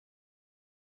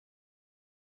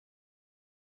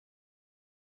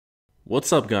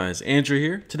What's up guys, Andrew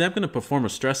here. Today I'm going to perform a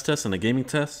stress test and a gaming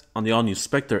test on the all-new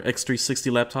Spectre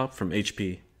x360 laptop from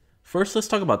HP. First, let's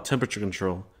talk about temperature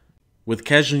control. With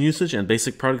casual usage and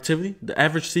basic productivity, the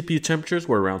average CPU temperatures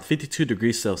were around 52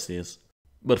 degrees Celsius.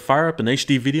 But fire up an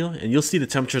HD video and you'll see the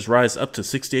temperatures rise up to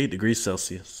 68 degrees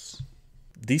Celsius.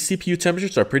 These CPU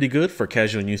temperatures are pretty good for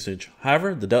casual usage.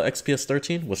 However, the Dell XPS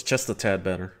 13 was just a tad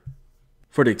better.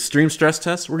 For the extreme stress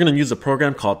test, we're going to use a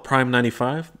program called Prime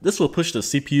 95. This will push the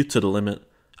CPU to the limit.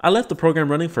 I left the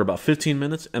program running for about 15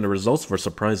 minutes and the results were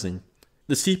surprising.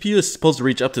 The CPU is supposed to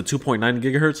reach up to 2.9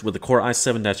 GHz with the Core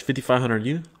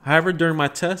i7-5500U. However, during my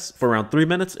test, for around 3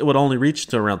 minutes, it would only reach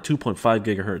to around 2.5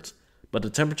 GHz. But the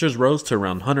temperatures rose to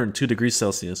around 102 degrees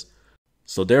Celsius.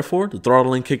 So therefore, the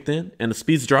throttling kicked in and the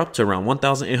speeds dropped to around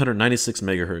 1896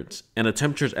 MHz. And the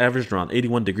temperatures averaged around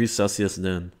 81 degrees Celsius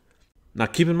then. Now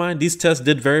keep in mind, these tests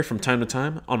did vary from time to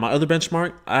time. On my other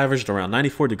benchmark, I averaged around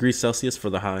 94 degrees Celsius for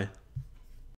the high.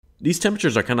 These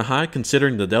temperatures are kinda high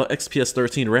considering the Dell XPS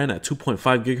 13 ran at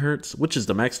 2.5 GHz, which is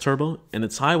the max turbo, and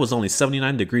its high was only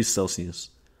 79 degrees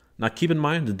Celsius. Now keep in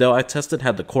mind, the Dell I tested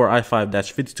had the Core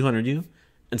i5-5200U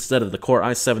instead of the Core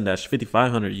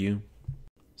i7-5500U.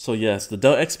 So yes, the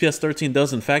Dell XPS 13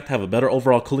 does in fact have a better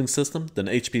overall cooling system than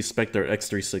HP Spectre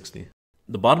x360.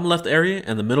 The bottom left area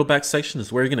and the middle back section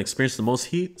is where you're going to experience the most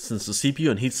heat since the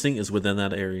CPU and heatsink is within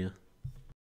that area.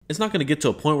 It's not going to get to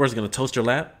a point where it's going to toast your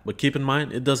lap, but keep in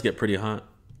mind it does get pretty hot.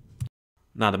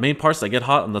 Now the main parts that get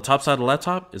hot on the top side of the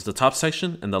laptop is the top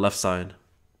section and the left side.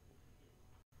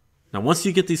 Now once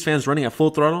you get these fans running at full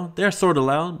throttle, they are sort of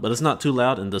loud, but it's not too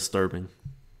loud and disturbing.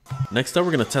 Next up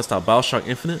we're going to test out BioShock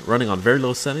Infinite running on very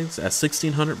low settings at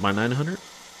 1600 by 900.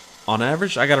 On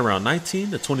average, I got around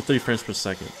 19 to 23 frames per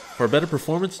second. For better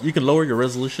performance, you can lower your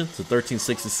resolution to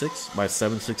 1366 by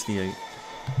 768.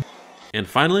 And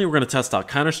finally, we're going to test out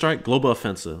Counter-Strike Global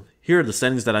Offensive. Here are the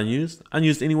settings that I used. I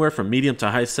used anywhere from medium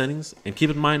to high settings, and keep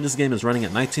in mind this game is running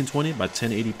at 1920 by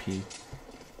 1080p.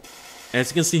 As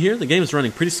you can see here, the game is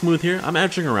running pretty smooth here. I'm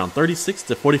averaging around 36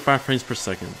 to 45 frames per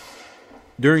second.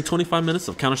 During 25 minutes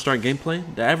of Counter-Strike gameplay,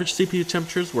 the average CPU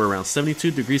temperatures were around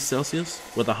 72 degrees Celsius,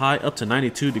 with a high up to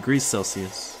 92 degrees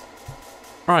Celsius.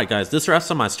 Alright guys, this wraps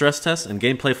up my stress test and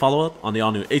gameplay follow-up on the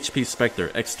all-new HP Spectre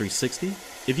x360.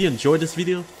 If you enjoyed this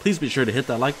video, please be sure to hit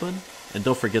that like button, and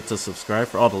don't forget to subscribe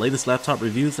for all the latest laptop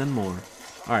reviews and more.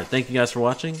 Alright, thank you guys for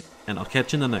watching, and I'll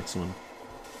catch you in the next one.